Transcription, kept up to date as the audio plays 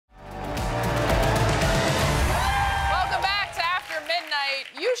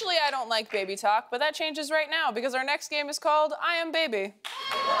like baby talk, but that changes right now because our next game is called I Am Baby.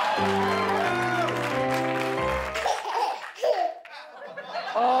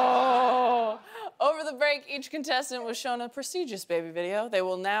 Oh. Over the break, each contestant was shown a prestigious baby video. They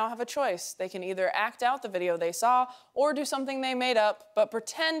will now have a choice. They can either act out the video they saw or do something they made up, but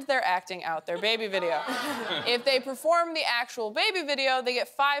pretend they're acting out their baby video. If they perform the actual baby video, they get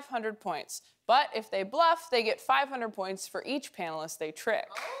 500 points. But if they bluff, they get 500 points for each panelist they trick.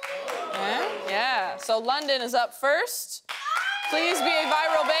 Yeah. So London is up first. Please be a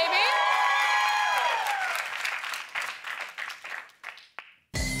viral baby.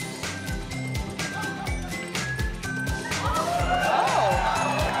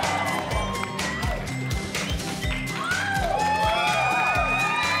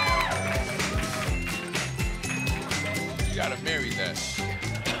 You gotta marry that.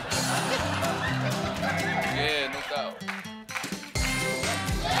 Yeah, no doubt.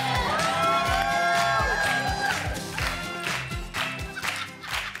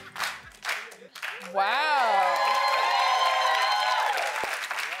 Wow.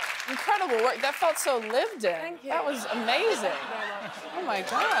 Incredible work. That felt so lived in. Thank you. That was amazing. Oh my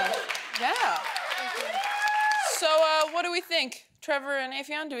God. Yeah. So, what do we think? Trevor and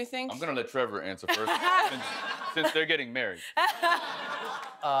Affion, do we think? I'm gonna let Trevor answer first, since they're getting married.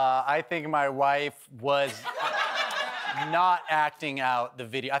 I think my wife was not acting out the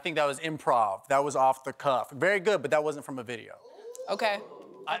video. I think that was improv. That was off the cuff. Very good, but that wasn't from a video. Okay.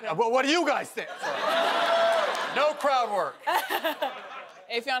 What do you guys think? No crowd work.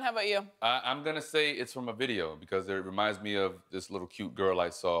 Affion, how about you? I'm gonna say it's from a video because it reminds me of this little cute girl I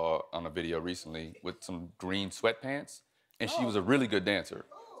saw on a video recently with some green sweatpants, and she was a really good dancer.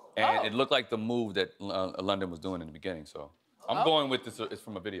 And it looked like the move that London was doing in the beginning, so I'm going with this. It's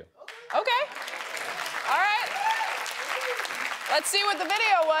from a video. Okay. All right. Let's see what the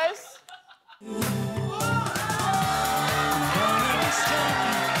video was.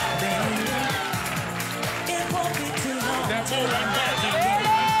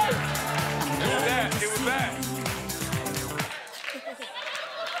 It was that.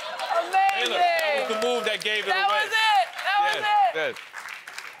 Amazing. That was the move that gave it away. That was it. That was it. Yes.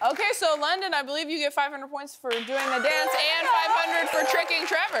 Okay, so London, I believe you get 500 points for doing the dance and 500 for tricking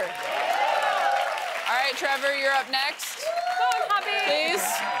Trevor. All right, Trevor, you're up next. Go on, hubby. Please.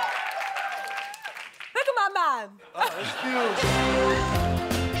 Look at my man. Oh, that's huge.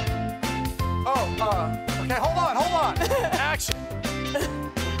 Okay, hold on. Action.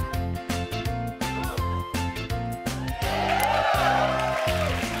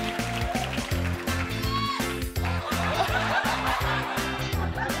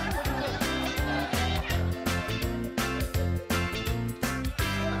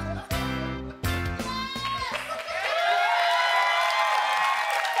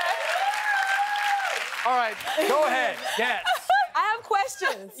 All right, go ahead. Yes. I have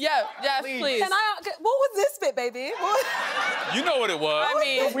questions. Yeah, please. Can I? What was this bit, baby? What? You know what it was. I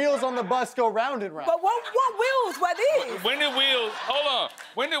mean, The wheels on the bus go round and round. But what wheels were these? When did wheels? Hold on.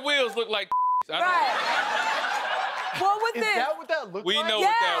 When did wheels look like? Right. What was Is this? that what that looked We like? know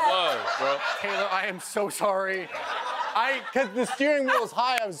what that was, bro. Taylor, I am so sorry. Because the steering wheel was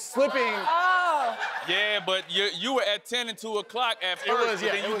high, I was slipping. Oh. Yeah, but you were at 10 and 2 o'clock at first,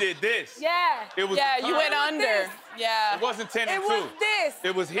 but then you did this. Yeah. It was yeah, you went under. this. Yeah. It wasn't 10 and It 2. was this.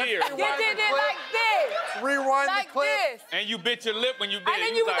 It was here. You did it like this. Rewind Like the clip. this. And you bit your lip when you did And it.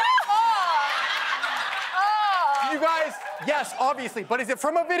 then You you was was like, You guys, yes, obviously, but is it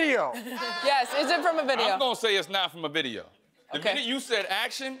from a video? Yes, is it from a video? I'm gonna say it's not from a video. The minute you said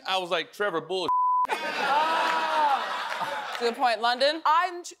action, I was like, Trevor, bull. Good point, London.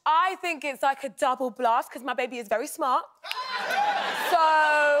 I think it's like a double blast because my baby is very smart. So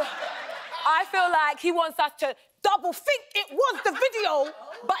I feel like he wants us to double think it was the video,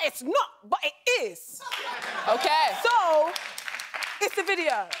 but it's not, but it is. Okay. So it's the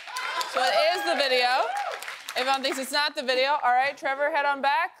video. So it is the video. Everyone thinks it's not the video. All right, Trevor, head on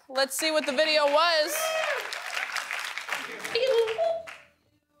back. Let's see what the video was.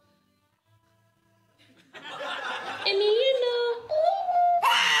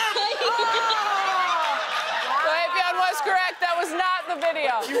 So Affion was correct. That was not the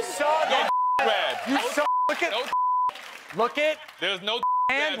video. You saw the grab. You saw, look at, There's no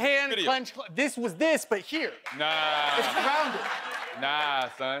hand, clench, this was this, but here. Nah. It's rounded. Nah,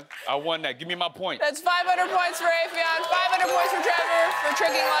 son. I won that. Give me my point. That's 500 points for Affion, 500 points for Trevor for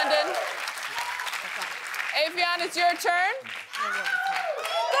tricking London. Affion, it's your turn.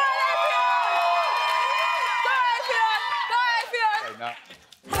 Go Affion! Go Affion! Hey, nah.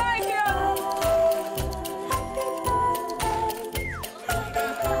 Go Affion!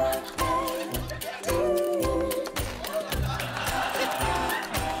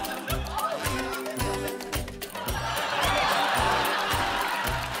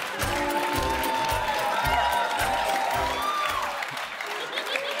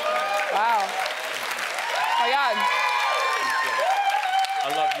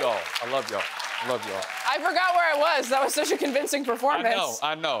 love y'all. I love y'all. I forgot where I was. That was such a convincing performance.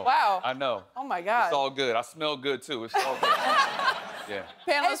 I know. Wow. I know. Oh my God. It's all good. I smell good too. It's all good. Yeah.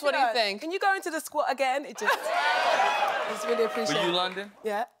 Panelists, what do you think? Can you go into the squat again? It's really appreciated. For you, London,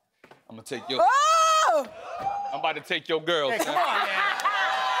 Yeah. I'm gonna take your. Oh! I'm about to take your girls. Hey, come on, man.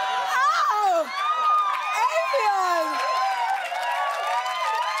 Oh! Affion!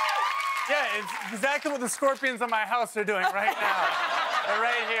 Yeah, it's exactly what the scorpions on my house are doing right now. They're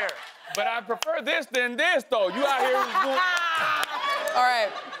right here. But I prefer this than this, though. You out here doing... All right.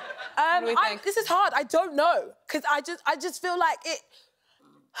 What do we think? This is hard. I don't know, because I just feel like it.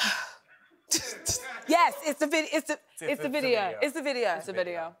 Yes, it's the video. It's the video. It's the video. It's a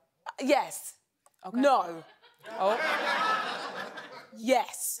video. Yes. Okay. No. Oh.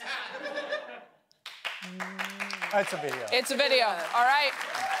 Yes. That's a video. It's a video. All right.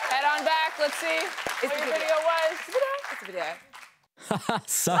 Head on back. Let's see what your video was. It's a video.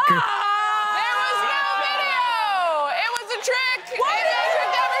 Sucker. There was no video. It was a trick. What? And you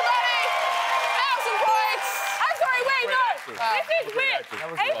tricked everybody. 1,000 points. I'm sorry, wait, no. This is weird.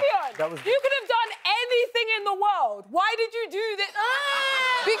 Affion, you could have done anything in the world. Why did you do this?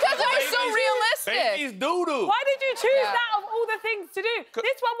 Because it was so realistic. Baby's doo-doo. Why did you choose Yeah. that of all the things to do?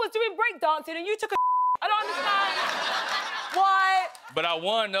 This one was doing breakdancing and you took a I don't understand. Why? But I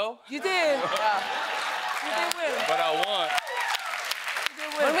won, though. You did. Yeah. You did win. But I won.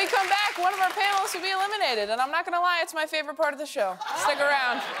 When we come back, one of our panelists will be eliminated. And I'm not going to lie, it's my favorite part of the show. Stick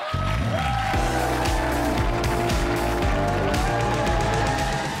around.